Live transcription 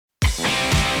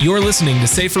You're listening to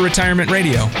Safer Retirement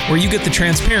Radio, where you get the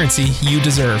transparency you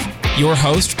deserve. Your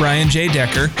host, Brian J.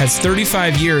 Decker, has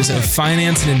 35 years of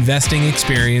finance and investing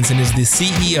experience and is the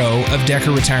CEO of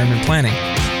Decker Retirement Planning.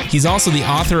 He's also the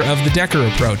author of The Decker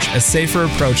Approach, a safer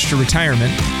approach to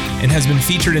retirement, and has been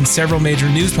featured in several major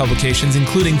news publications,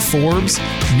 including Forbes,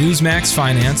 Newsmax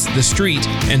Finance, The Street,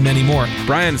 and many more.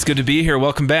 Brian, it's good to be here.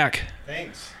 Welcome back.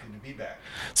 Thanks. Good to be back.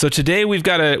 So today we've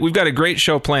got a great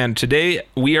show planned. Today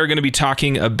we are going to be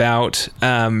talking about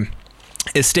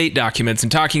estate documents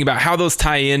and talking about how those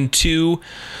tie into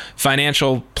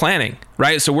financial planning,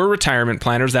 right? So we're retirement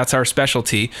planners. That's our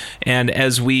specialty. And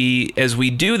as we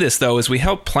do this, though, as we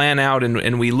help plan out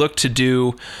and we look to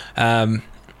do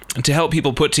to help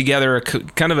people put together a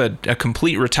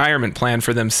complete retirement plan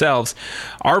for themselves,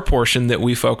 our portion that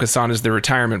we focus on is the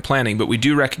retirement planning. But we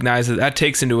do recognize that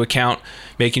takes into account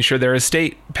making sure their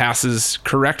estate passes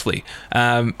correctly.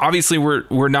 Obviously,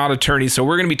 we're not attorneys, so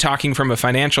we're going to be talking from a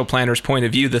financial planner's point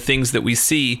of view, the things that we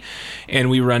see and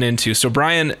we run into. So,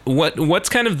 Brian, what's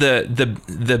kind of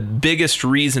the biggest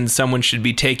reason someone should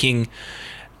be taking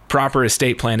proper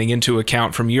estate planning into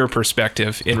account from your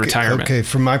perspective in retirement? Okay,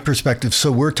 from my perspective, so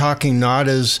we're talking not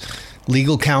as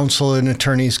legal counsel and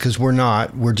attorneys, because we're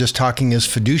not. We're just talking as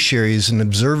fiduciaries and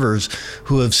observers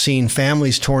who have seen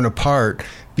families torn apart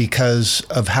because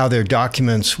of how their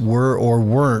documents were or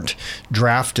weren't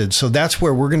drafted. So that's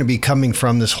where we're going to be coming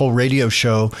from, this whole radio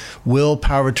show, will,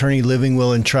 power of attorney, living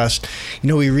will, and trust. You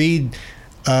know, we read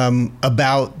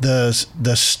about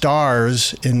the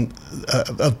stars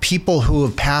of people who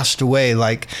have passed away.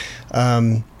 Like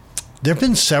there have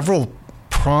been several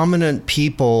prominent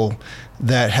people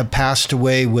that have passed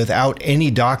away without any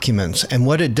documents, and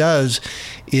what it does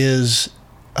is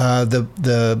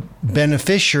the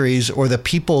beneficiaries, or the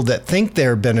people that think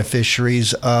they're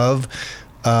beneficiaries of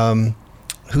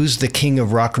who's the king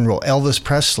of rock and roll? Elvis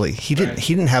Presley. He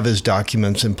didn't have his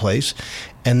documents in place.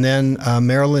 And then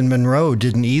Marilyn Monroe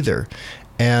didn't either.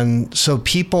 And so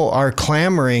people are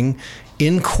clamoring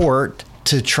in court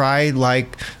to try,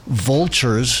 like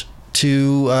vultures,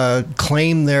 to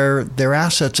claim their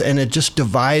assets, and it just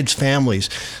divides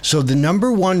families. So the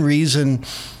number one reason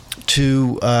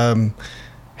to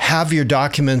have your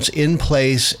documents in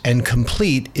place and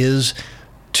complete is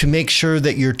to make sure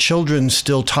that your children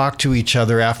still talk to each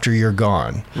other after you're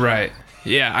gone. Right.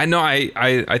 Yeah, I know.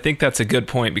 I think that's a good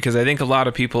point, because I think a lot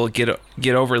of people get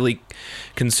overly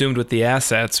consumed with the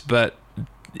assets, but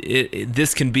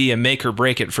this can be a make or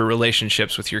break it for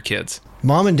relationships with your kids.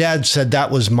 Mom and Dad said that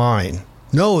was mine.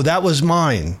 No, that was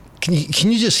mine. Can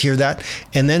you just hear that?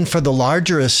 And then for the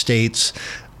larger estates,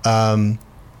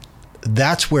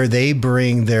 that's where they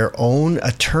bring their own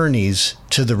attorneys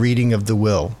to the reading of the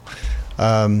will.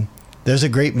 There's a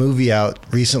great movie out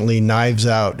recently, Knives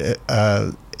Out.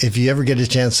 If you ever get a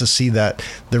chance to see that,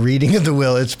 the reading of the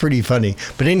will, it's pretty funny.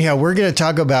 But anyhow, we're going to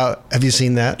talk about, have you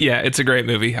seen that? Yeah, it's a great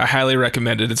movie. I highly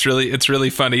recommend it. It's really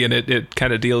funny, and it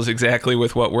kind of deals exactly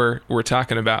with what we're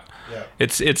talking about. Yeah.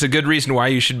 It's a good reason why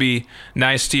you should be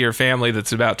nice to your family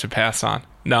that's about to pass on.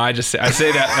 No, I say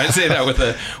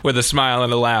that with a smile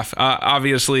and a laugh.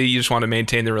 Obviously, you just want to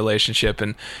maintain the relationship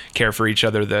and care for each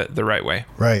other the right way.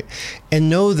 Right. And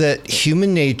know that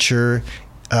human nature,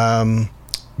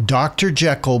 Dr.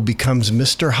 Jekyll becomes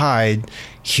Mr. Hyde,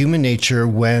 human nature,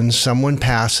 when someone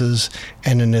passes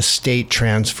and an estate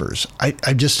transfers.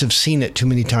 I just have seen it too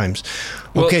many times.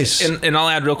 Well, okay. And I'll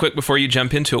add real quick before you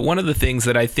jump into it. One of the things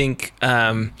that I think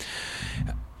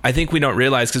we don't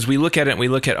realize, because we look at it and we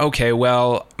look at, okay,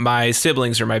 well, my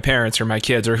siblings or my parents or my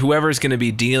kids or whoever's going to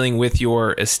be dealing with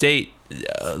your estate,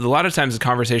 a lot of times the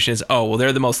conversation is, oh, well,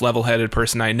 they're the most level-headed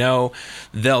person I know.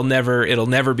 It'll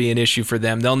never be an issue for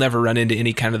them. They'll never run into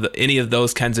any of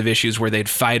those kinds of issues where they'd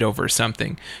fight over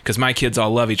something, because my kids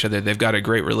all love each other. They've got a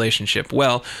great relationship.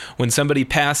 Well, when somebody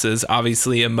passes,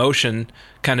 obviously emotion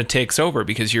kind of takes over,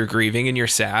 because you're grieving and you're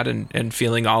sad and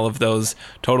feeling all of those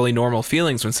totally normal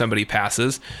feelings when somebody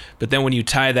passes. But then when you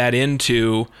tie that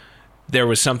into there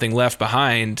was something left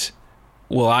behind,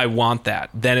 well, I want that.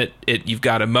 Then you've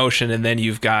got emotion, and then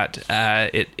you've got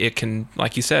it can,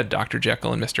 like you said, Dr.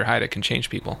 Jekyll and Mr. Hyde, it can change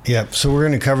people. Yeah, so we're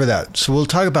going to cover that. So we'll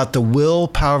talk about the will,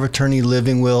 power of attorney,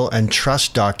 living will, and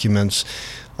trust documents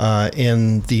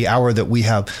in the hour that we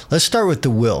have. Let's start with the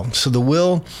will. So the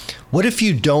will, what if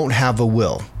you don't have a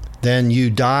will? Then you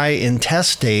die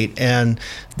intestate, and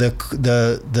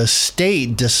the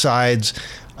state decides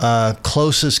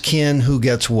closest kin who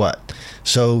gets what.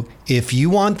 So if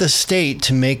you want the state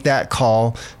to make that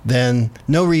call, then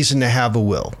no reason to have a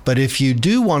will. But if you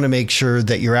do want to make sure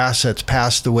that your assets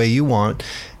pass the way you want,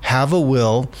 have a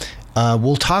will.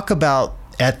 We'll talk about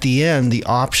at the end the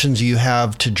options you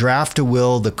have to draft a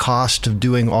will, the cost of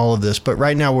doing all of this. But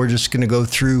right now we're just going to go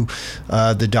through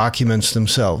the documents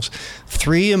themselves.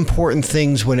 3 important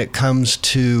things when it comes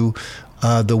to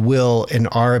the will, in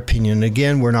our opinion.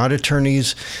 Again, we're not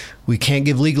attorneys. We can't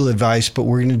give legal advice, but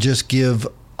we're going to just give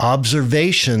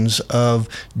observations of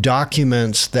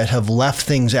documents that have left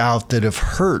things out that have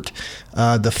hurt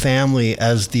the family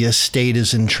as the estate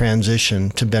is in transition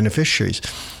to beneficiaries.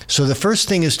 So the first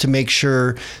thing is to make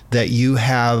sure that you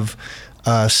have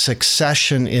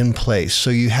succession in place. So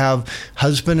you have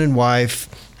husband and wife,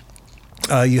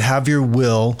 you have your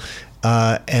will,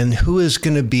 and who is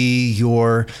going to be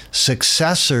your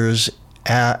successors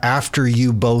after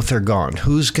you both are gone?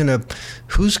 Who's going to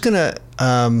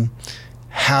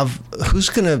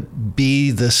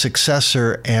be the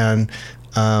successor and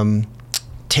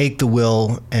take the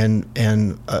will and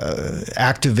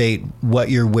activate what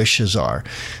your wishes are?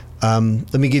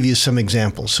 Let me give you some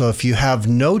examples. So if you have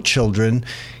no children,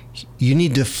 you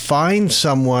need to find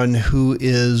someone who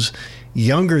is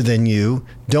younger than you.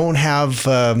 Don't have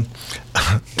a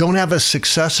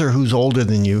successor who's older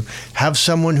than you. Have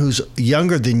someone who's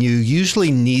younger than you,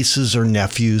 usually nieces or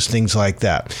nephews, things like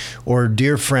that. Or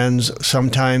dear friends,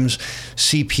 sometimes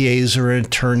CPAs or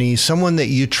attorneys, someone that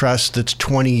you trust that's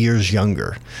 20 years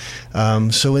younger.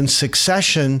 So in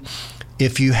succession,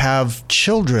 if you have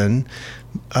children,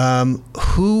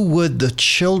 who would the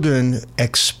children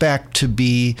expect to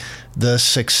be the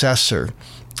successor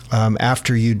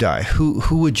after you die?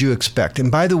 Who would you expect? And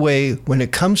by the way, when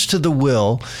it comes to the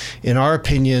will, in our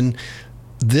opinion,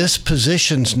 this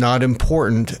position's not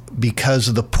important because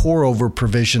of the pour-over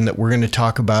provision that we're going to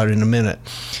talk about in a minute.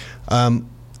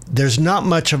 There's not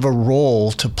much of a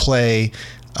role to play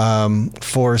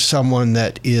for someone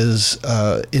that is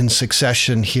in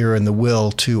succession here in the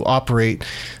will to operate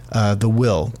the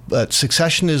will. But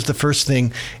succession is the first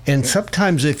thing. And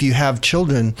sometimes if you have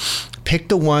children, pick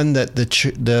the one that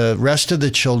the rest of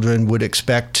the children would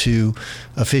expect to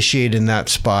officiate in that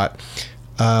spot.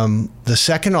 The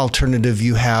second alternative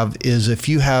you have is if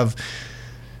you have,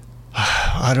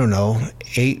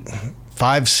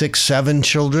 5, 6, 7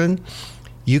 children,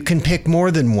 you can pick more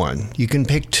than one. You can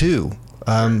pick 2.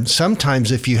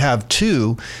 Sometimes if you have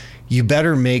 2, you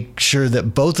better make sure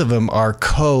that both of them are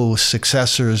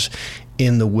co-successors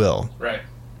in the will. Right.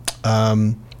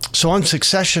 So on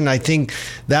succession, I think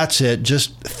that's it.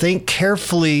 Just think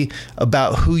carefully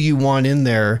about who you want in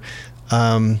there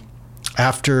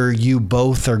after you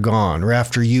both are gone, or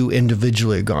after you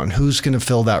individually are gone. Who's going to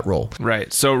fill that role?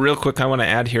 Right. So real quick, I want to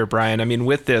add here, Brian. I mean,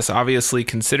 with this, obviously,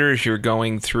 consider as you're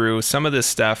going through some of this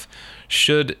stuff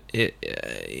should,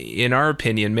 in our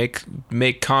opinion,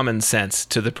 make common sense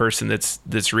to the person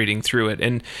that's reading through it.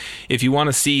 And if you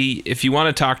want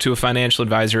to talk to a financial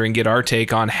advisor and get our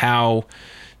take on how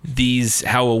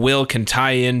a will can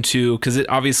tie into, because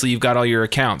obviously you've got all your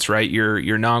accounts, right?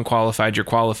 Your non-qualified, your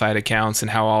qualified accounts, and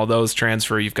how all those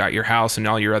transfer. You've got your house and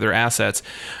all your other assets.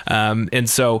 And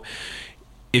so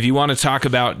if you want to talk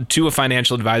about to a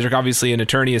financial advisor, obviously an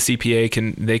attorney, a CPA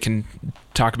can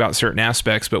talk about certain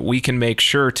aspects, but we can make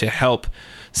sure to help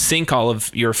sync all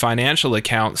of your financial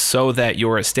accounts so that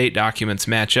your estate documents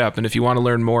match up. And if you want to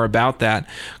learn more about that,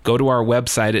 go to our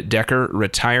website at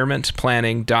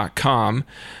DeckerRetirementPlanning.com.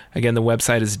 Again, the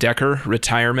website is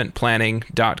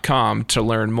DeckerRetirementPlanning.com to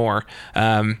learn more.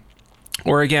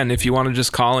 Or again, if you want to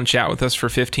just call and chat with us for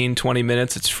 15, 20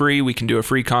 minutes, it's free. We can do a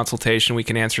free consultation. We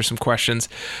can answer some questions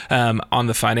on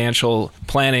the financial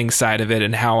planning side of it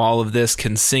and how all of this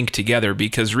can sync together,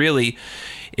 because really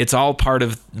it's all part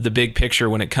of the big picture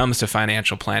when it comes to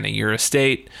financial planning. Your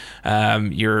estate,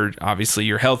 your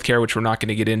healthcare, which we're not going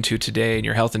to get into today, and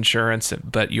your health insurance,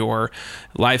 but your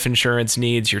life insurance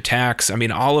needs, your tax. I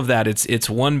mean, all of that, it's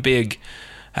one big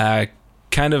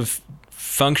kind of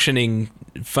functioning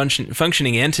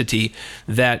entity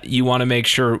that you want to make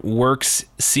sure works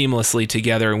seamlessly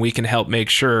together, and we can help make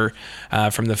sure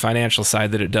from the financial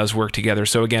side that it does work together.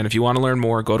 So again, if you want to learn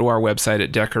more, go to our website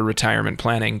at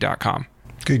DeckerRetirementPlanning.com.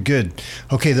 Good.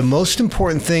 Okay, the most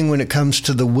important thing when it comes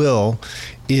to the will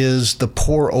is the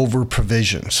pour-over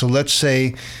provision. So let's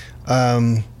say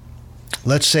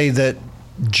that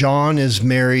John is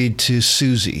married to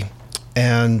Susie,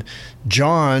 and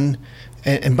John,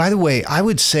 and by the way, I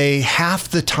would say half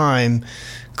the time,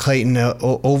 Clayton,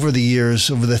 over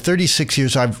the 36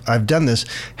 years I've done this,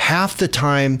 half the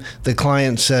time the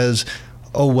client says,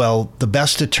 oh, well, the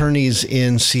best attorneys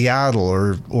in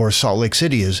Seattle or Salt Lake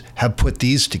City have put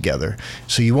these together,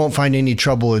 so you won't find any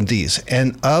trouble in these.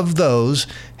 And of those,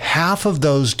 half of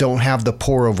those don't have the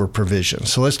pour-over provision.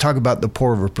 So let's talk about the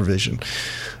pour-over provision.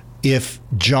 if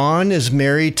John is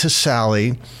married to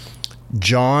Sally,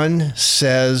 John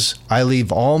says, I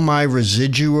leave all my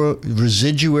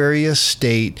residuary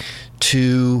estate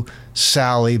to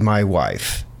Sally, my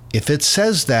wife. If it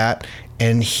says that,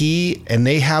 and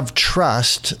they have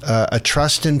trust, a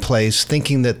trust in place,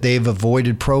 thinking that they've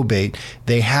avoided probate,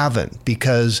 they haven't,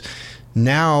 because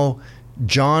now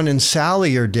John and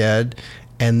Sally are dead,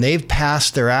 and they've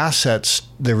passed their assets,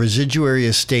 their residuary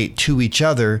estate, to each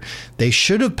other. They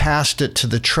should have passed it to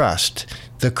the trust.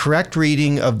 The correct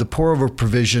reading of the pour-over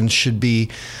provision should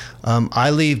be, I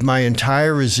leave my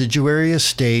entire residuary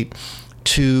estate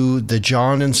to the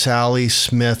John and Sally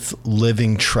Smith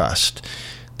Living Trust.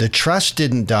 The trust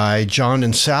didn't die, John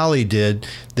and Sally did.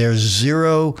 There's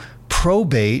zero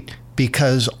probate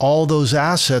because all those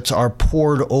assets are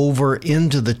poured over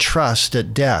into the trust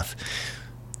at death.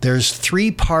 There's three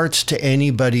parts to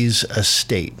anybody's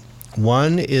estate.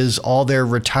 One is all their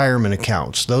retirement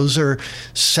accounts. Those are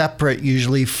separate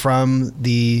usually from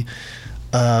the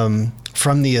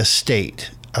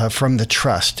estate, from the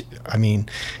trust.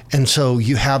 And so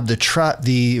you have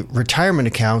the retirement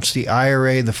accounts, the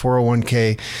IRA, the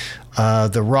 401k,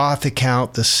 the Roth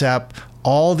account, the SEP.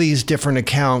 All these different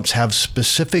accounts have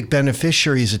specific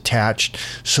beneficiaries attached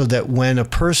so that when a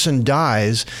person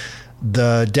dies,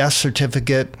 the death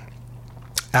certificate,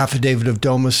 affidavit of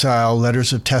domicile,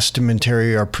 letters of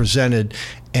testamentary are presented,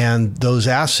 and those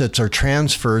assets are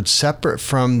transferred separate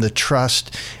from the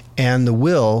trust and the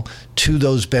will to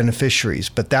those beneficiaries.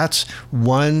 But that's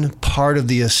one part of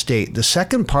the estate. The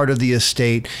second part of the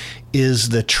estate is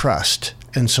the trust.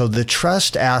 And so the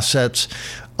trust assets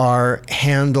are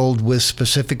handled with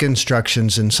specific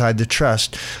instructions inside the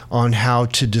trust on how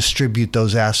to distribute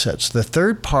those assets. The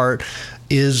third part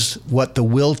is what the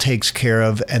will takes care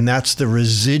of, and that's the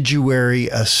residuary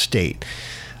estate.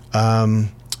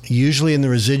 Usually in the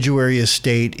residuary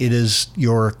estate, it is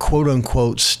your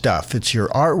quote-unquote stuff. It's your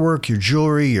artwork, your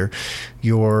jewelry,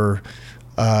 your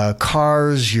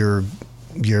cars, your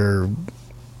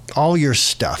all your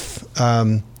stuff.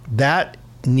 That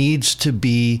needs to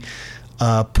be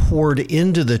poured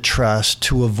into the trust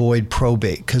to avoid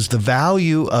probate, because the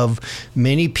value of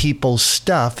many people's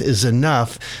stuff is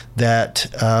enough that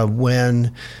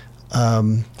when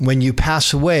you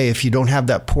pass away, if you don't have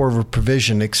that pour-over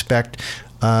provision, expect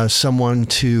someone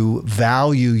to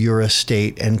value your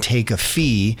estate and take a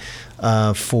fee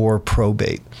for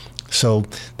probate. So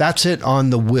that's it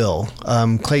on the will.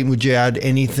 Clayton, would you add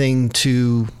anything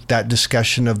to that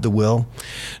discussion of the will?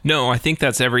 No, I think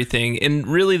that's everything. And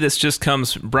really this just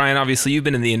comes, Brian, obviously you've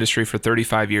been in the industry for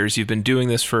 35 years. You've been doing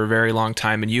this for a very long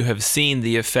time, and you have seen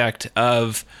the effect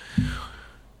of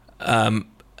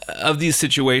these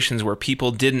situations where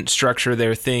people didn't structure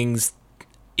their things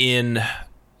in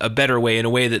a better way, in a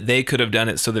way that they could have done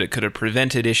it so that it could have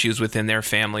prevented issues within their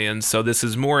family. And so this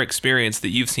is more experience that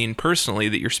you've seen personally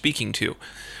that you're speaking to,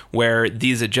 where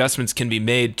these adjustments can be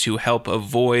made to help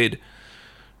avoid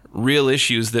real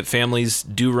issues that families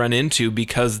do run into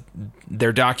because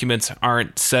their documents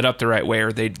aren't set up the right way,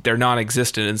 or they're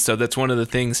non-existent. And so that's one of the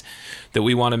things that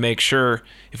we want to make sure,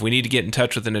 if we need to get in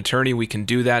touch with an attorney, we can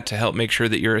do that to help make sure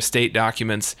that your estate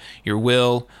documents, your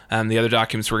will, the other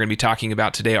documents we're going to be talking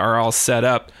about today are all set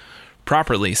up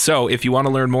properly. So if you want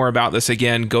to learn more about this,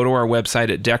 again, go to our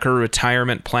website at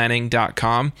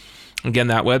DeckerRetirementPlanning.com. Again,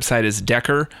 that website is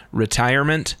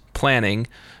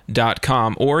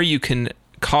DeckerRetirementPlanning.com, or you can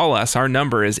call us. Our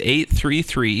number is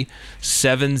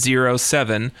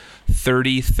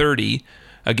 833-707-3030.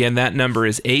 Again, that number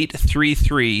is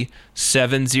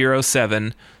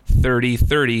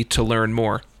 833-707-3030 to learn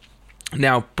more.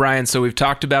 Now, Brian, so we've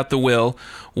talked about the will.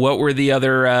 What was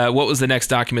the next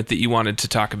document that you wanted to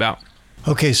talk about?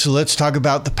 Okay, so let's talk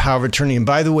about the power of attorney. And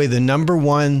by the way, the number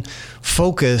one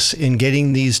focus in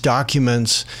getting these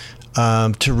documents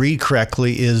to read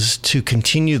correctly is to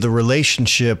continue the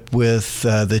relationship with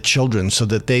the children so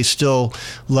that they still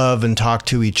love and talk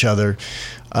to each other.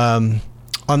 On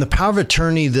the power of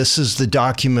attorney, this is the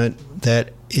document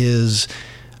that is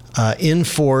in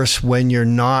force when you're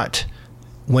not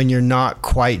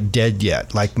quite dead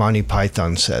yet, like Monty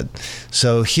Python said.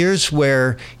 So here's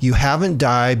where you haven't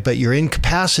died, but you're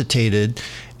incapacitated,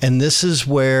 and this is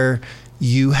where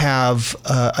you have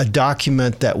a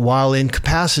document that, while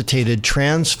incapacitated,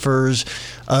 transfers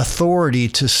authority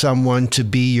to someone to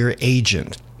be your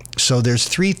agent. So there's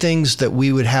three things that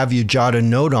we would have you jot a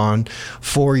note on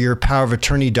for your power of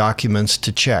attorney documents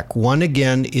to check. One,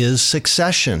 again, is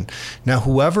succession. Now,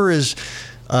 whoever is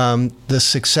the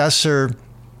successor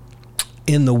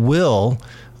in the will,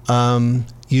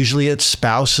 usually it's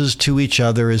spouses to each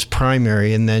other as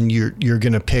primary, and then you're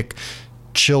going to pick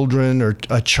children or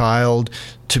a child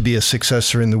to be a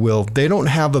successor in the will. They don't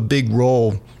have a big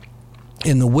role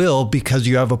in the will because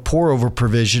you have a pour-over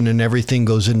provision and everything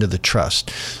goes into the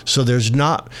trust. So there's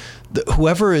not,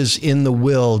 whoever is in the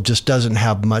will just doesn't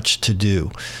have much to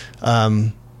do.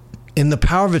 In the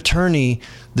power of attorney,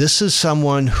 this is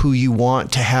someone who you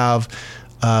want to have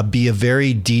be a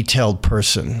very detailed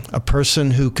person, a person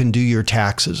who can do your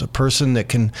taxes, a person that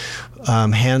can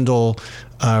handle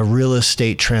real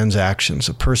estate transactions,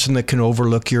 a person that can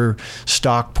overlook your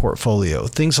stock portfolio,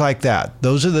 things like that.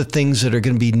 Those are the things that are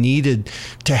going to be needed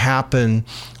to happen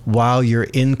while you're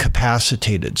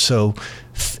incapacitated. So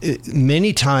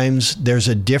many times there's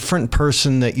a different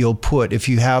person that you'll put. If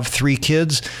you have 3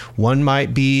 kids, one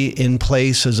might be in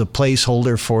place as a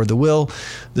placeholder for the will.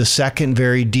 The second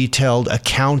very detailed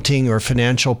accounting or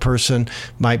financial person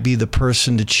might be the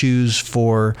person to choose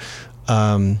for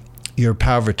your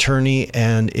power of attorney.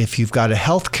 And if you've got a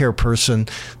healthcare person,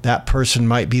 that person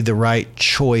might be the right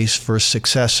choice for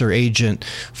successor agent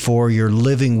for your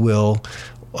living will.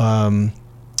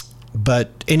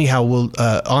 But anyhow,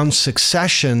 on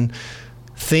succession,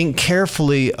 think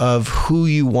carefully of who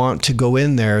you want to go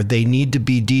in there. They need to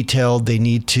be detailed. They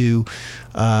need to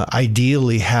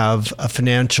ideally have a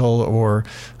financial or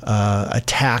a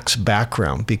tax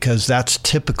background, because that's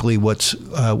typically what's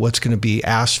going to be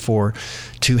asked for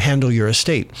to handle your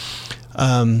estate.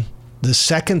 The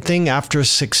second thing after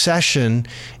succession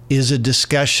is a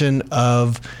discussion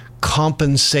of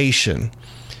compensation.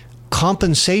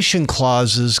 Compensation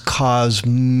clauses cause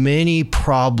many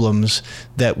problems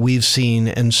that we've seen,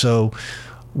 and so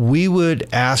we would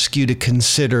ask you to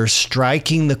consider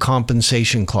striking the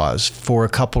compensation clause for a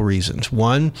couple reasons.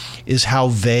 One is how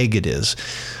vague it is.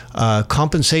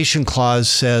 Compensation clause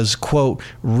says, quote,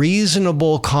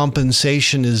 reasonable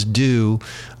compensation is due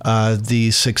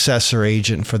the successor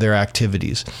agent for their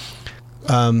activities.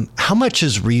 How much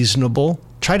is reasonable?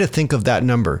 Try to think of that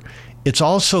number. It's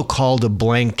also called a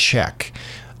blank check.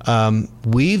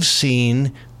 We've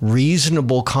seen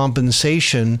reasonable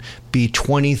compensation be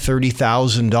 $20,000,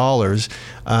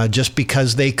 $30,000 just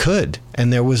because they could,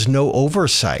 and there was no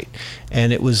oversight,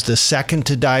 and it was the second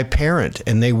to die parent,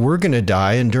 and they were going to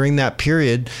die, and during that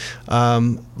period,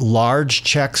 large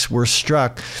checks were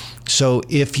struck. So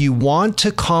if you want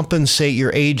to compensate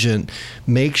your agent,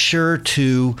 make sure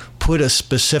to put a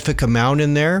specific amount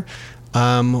in there.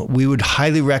 We would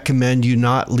highly recommend you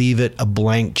not leave it a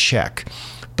blank check.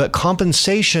 But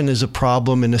compensation is a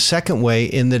problem in a second way,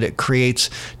 in that it creates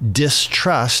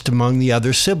distrust among the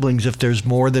other siblings if there's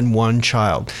more than one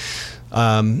child.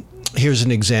 Here's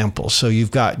an example. So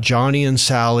you've got Johnny and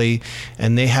Sally,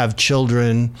 and they have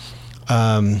children,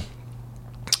 child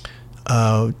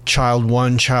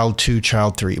 1, child 2,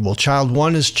 child 3. Well, child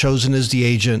 1 is chosen as the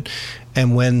agent,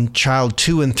 and when child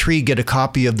 2 and 3 get a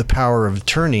copy of the power of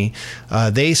attorney,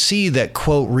 they see that,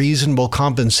 quote, reasonable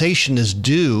compensation is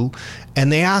due, and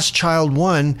they ask child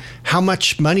 1, how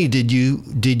much money did you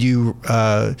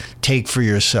take for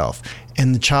yourself?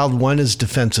 And the child 1 is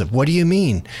defensive. What do you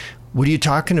mean? What are you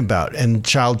talking about? And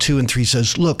child 2 and 3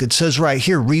 says, look, it says right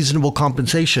here, reasonable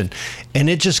compensation. And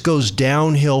it just goes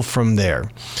downhill from there.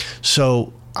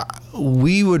 So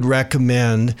we would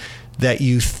recommend that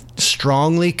you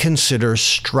strongly consider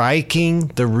striking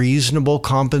the reasonable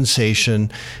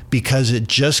compensation, because it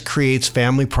just creates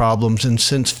family problems. And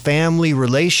since family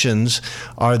relations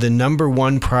are the number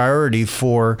one priority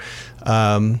for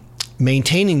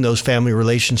maintaining those family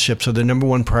relationships, are the number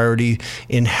one priority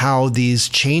in how these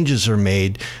changes are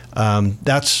made,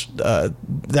 that's a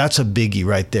biggie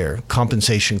right there,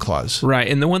 compensation clause. Right.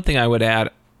 And the one thing I would add,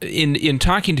 in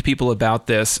talking to people about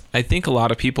this, I think a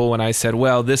lot of people, when I said,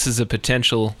 well, this is a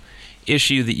potential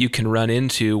issue that you can run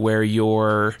into where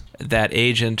that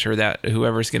agent or that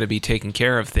whoever's going to be taking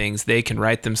care of things, they can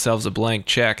write themselves a blank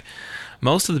check.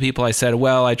 Most of the people I said,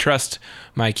 well, I trust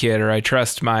my kid, or I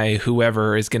trust my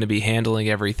whoever is going to be handling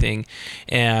everything.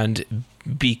 And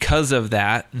because of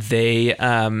that, they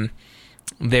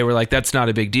were like, that's not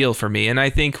a big deal for me. And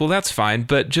I think, well, that's fine,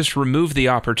 but just remove the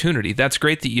opportunity. That's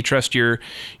great that you trust your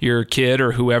kid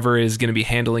or whoever is going to be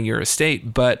handling your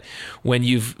estate. But when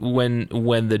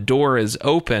the door is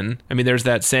open, I mean, there's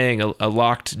that saying, a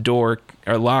locked door,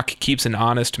 or lock keeps an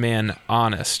honest man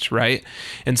honest, right?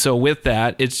 And so with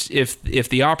that, it's if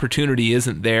the opportunity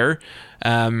isn't there,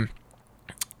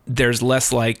 there's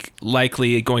less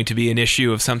likely going to be an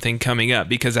issue of something coming up.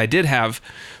 Because I did have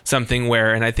something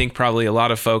where, and I think probably a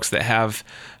lot of folks that have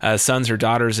sons or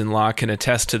daughters-in-law can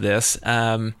attest to this,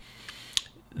 that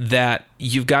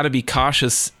you've got to be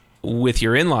cautious with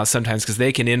your in-laws sometimes, because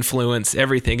they can influence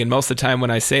everything. And most of the time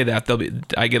when I say that,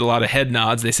 I get a lot of head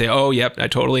nods. They say, oh, yep, I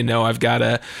totally know. I've got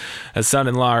a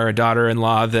son-in-law or a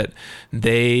daughter-in-law that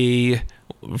they,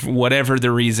 whatever the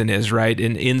reason is, right?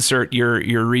 And insert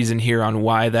your reason here on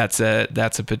why that's a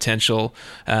potential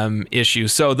issue.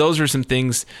 So those are some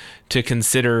things to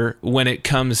consider when it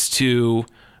comes to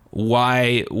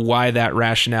why that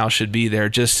rationale should be there,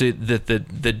 just so that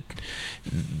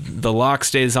the lock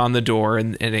stays on the door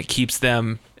and it keeps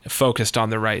them focused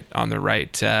on the right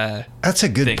that's a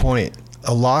good point.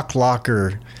 A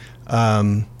locker,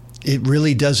 it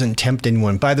really doesn't tempt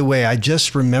anyone. By the way, I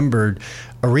just remembered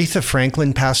Aretha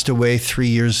Franklin passed away 3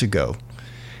 years ago,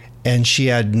 and she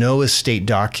had no estate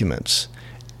documents,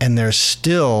 and there's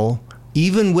still,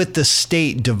 even with the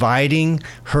state dividing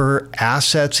her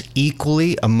assets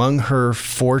equally among her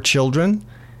 4 children,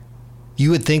 you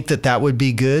would think that would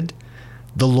be good.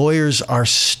 The lawyers are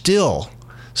still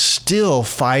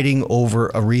fighting over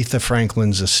Aretha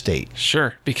Franklin's estate.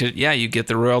 Sure, because you get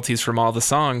the royalties from all the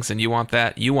songs, and you want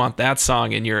that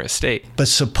song in your estate. But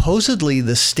supposedly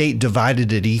the state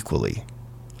divided it equally.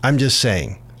 I'm just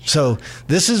saying. So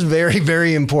this is very,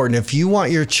 very important. If you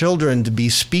want your children to be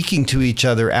speaking to each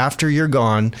other after you're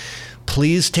gone,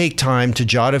 please take time to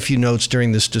jot a few notes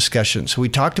during this discussion. So we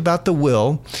talked about the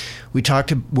will. We're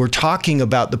talking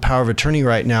about the power of attorney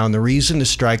right now, and the reason to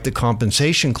strike the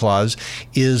compensation clause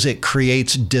is it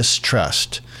creates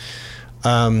distrust.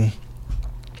 The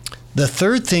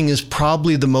third thing is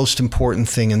probably the most important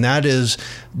thing, and that is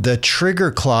the trigger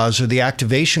clause or the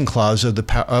activation clause of the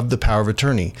power of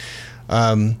attorney.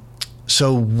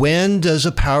 So when does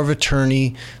a power of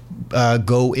attorney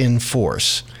go in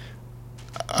force?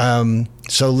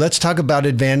 So let's talk about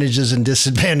advantages and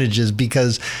disadvantages,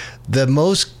 because the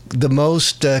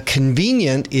most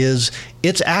convenient is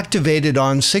it's activated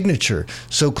on signature.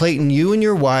 So Clayton, you and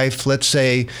your wife, let's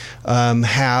say,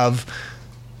 have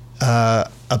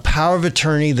a power of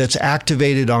attorney that's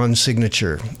activated on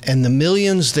signature, and the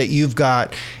millions that you've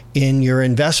got in your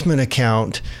investment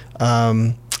account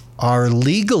are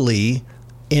legally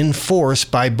enforced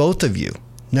by both of you.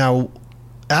 Now,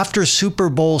 after Super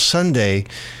Bowl Sunday,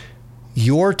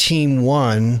 your team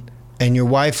won and your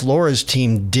wife Laura's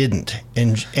team didn't,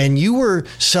 and you were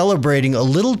celebrating a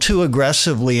little too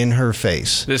aggressively in her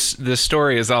face. This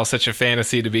story is all such a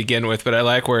fantasy to begin with, but I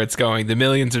like where it's going. The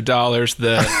millions of dollars,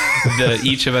 the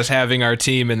each of us having our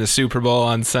team in the Super Bowl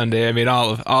on Sunday. I mean, all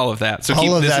of that. So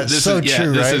true,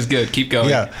 right? This is good. Keep going.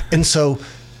 Yeah, and so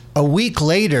a week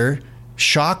later,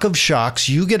 shock of shocks,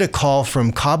 you get a call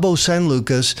from Cabo San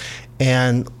Lucas,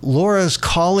 and Laura's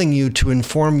calling you to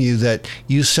inform you that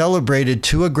you celebrated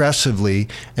too aggressively,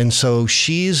 and so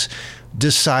she's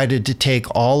decided to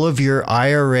take all of your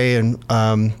IRA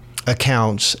and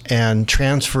accounts and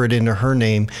transfer it into her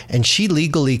name, and she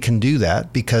legally can do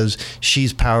that because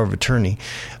she's power of attorney,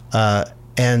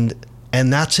 and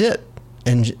that's it.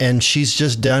 And she's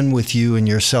just done with you and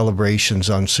your celebrations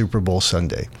on Super Bowl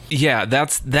Sunday. Yeah,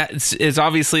 it's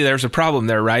obviously there's a problem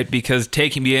there, right? Because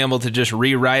being able to just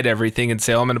rewrite everything and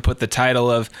say, I'm going to put the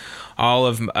title of all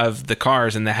of the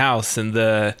cars and the house and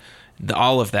the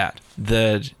all of that,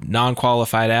 the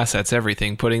non-qualified assets,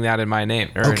 everything, putting that in my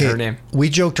name or in her name. We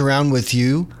joked around with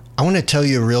you. I want to tell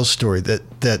you a real story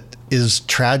that is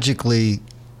tragically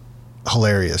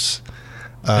hilarious,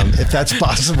 if that's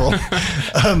possible.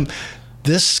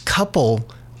 This couple,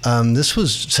 this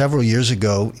was several years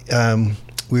ago,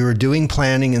 we were doing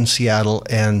planning in Seattle,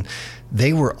 and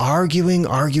they were arguing,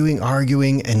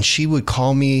 and she would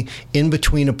call me in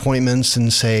between appointments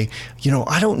and say,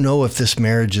 I don't know if this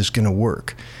marriage is going to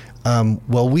work.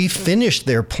 Well, we finished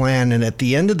their plan, and at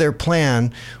the end of their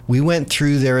plan, we went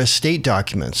through their estate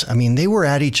documents. I mean, they were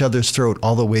at each other's throat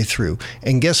all the way through.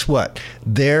 And guess what?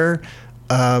 Their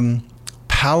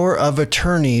power of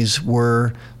attorneys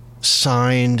were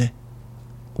signed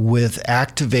with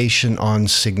activation on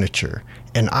signature.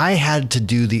 And I had to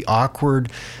do the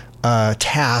awkward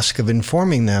task of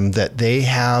informing them that they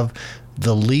have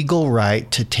the legal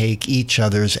right to take each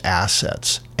other's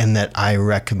assets, and that I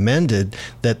recommended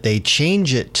that they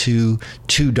change it to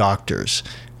 2 doctors.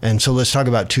 And so let's talk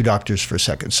about 2 doctors for a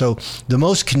second. So the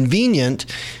most convenient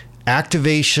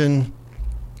activation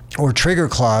or trigger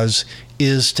clause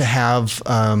is to have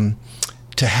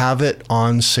it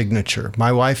on signature.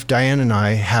 My wife Diane and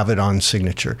I have it on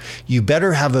signature. You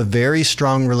better have a very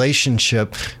strong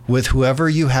relationship with whoever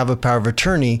you have a power of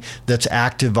attorney that's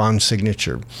active on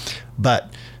signature.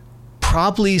 But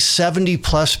probably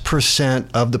 70+%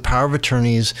 of the power of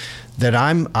attorneys that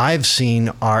I've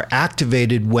seen are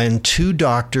activated when two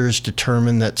doctors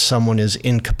determine that someone is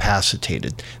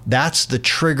incapacitated. That's the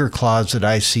trigger clause that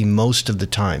I see most of the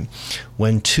time.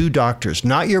 When two doctors,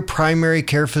 not your primary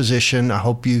care physician, I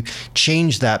hope you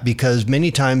change that, because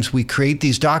many times we create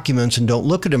these documents and don't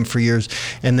look at them for years,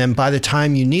 and then by the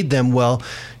time you need them, well,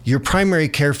 your primary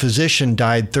care physician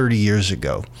died 30 years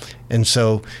ago. And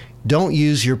so don't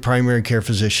use your primary care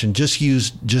physician. Just use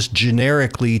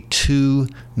generically two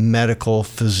medical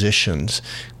physicians,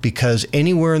 because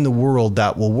anywhere in the world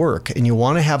that will work. And you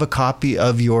want to have a copy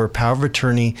of your power of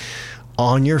attorney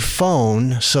on your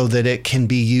phone so that it can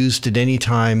be used at any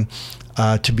time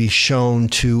to be shown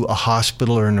to a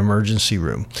hospital or an emergency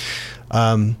room.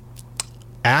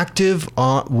 Active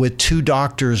with two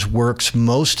doctors works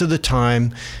most of the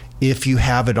time if you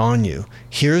have it on you.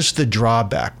 Here's the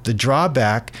drawback. The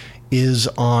drawback is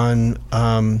on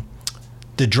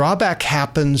the drawback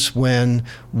happens when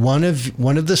one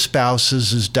of the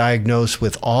spouses is diagnosed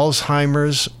with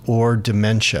Alzheimer's or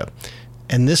dementia.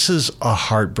 And this is a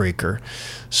heartbreaker.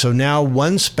 So now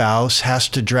one spouse has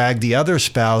to drag the other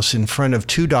spouse in front of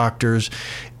two doctors,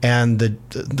 and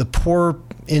the poor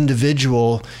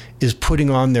individual is putting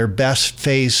on their best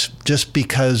face just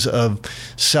because of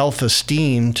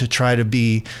self-esteem to try to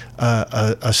be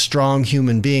a strong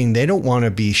human being. They don't want to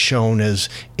be shown as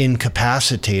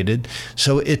incapacitated.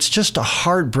 So it's just a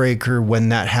heartbreaker when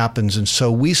that happens. And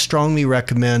so we strongly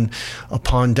recommend,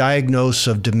 upon diagnosis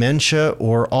of dementia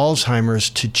or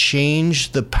Alzheimer's, to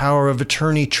change the power of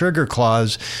attorney trigger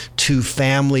clause to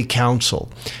family counsel.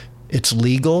 It's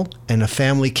legal, and a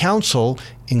family counsel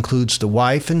includes the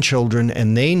wife and children,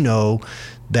 and they know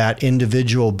that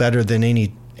individual better than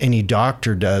any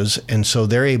doctor does, and so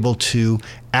they're able to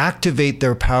activate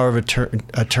their power of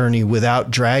attorney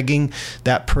without dragging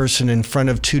that person in front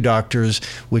of two doctors,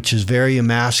 which is very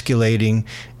emasculating,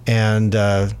 and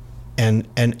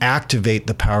activate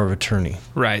the power of attorney.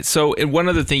 Right. So, and one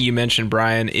other thing you mentioned,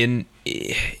 Brian,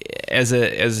 as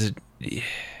a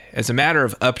matter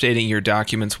of updating your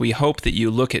documents, we hope that you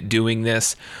look at doing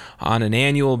this on an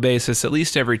annual basis, at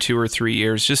least every 2 or 3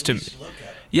 years, just to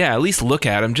at least look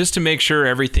at them, just to make sure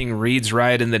everything reads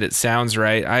right and that it sounds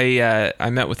right. I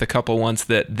met with a couple once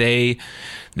that they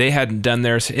hadn't done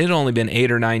theirs. It had only been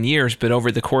 8 or 9 years, but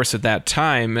over the course of that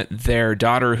time, their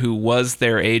daughter, who was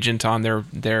their agent on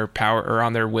their power, or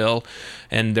on their will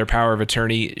and their power of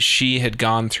attorney, she had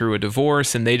gone through a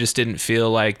divorce, and they just didn't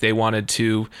feel like they wanted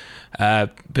to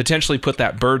potentially put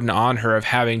that burden on her of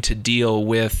having to deal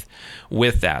with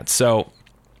that. So,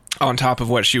 on top of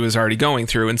what she was already going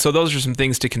through. And so those are some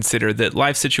things to consider, that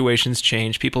life situations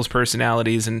change, people's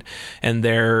personalities and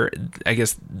their, I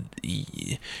guess,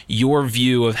 your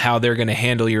view of how they're going to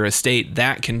handle your estate,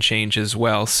 that can change as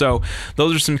well. So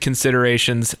those are some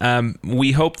considerations.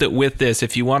 We hope that with this,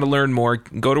 if you want to learn more,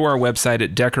 go to our website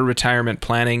at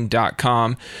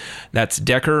DeckerRetirementPlanning.com. That's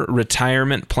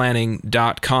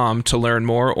DeckerRetirementPlanning.com to learn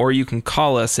more, or you can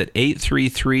call us at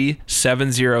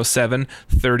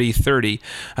 833-707-3030.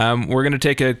 We're going to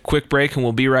take a quick break, and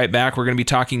we'll be right back. We're going to be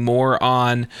talking more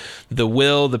on the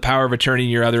will, the power of attorney,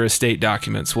 and your other estate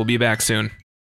documents. We'll be back soon.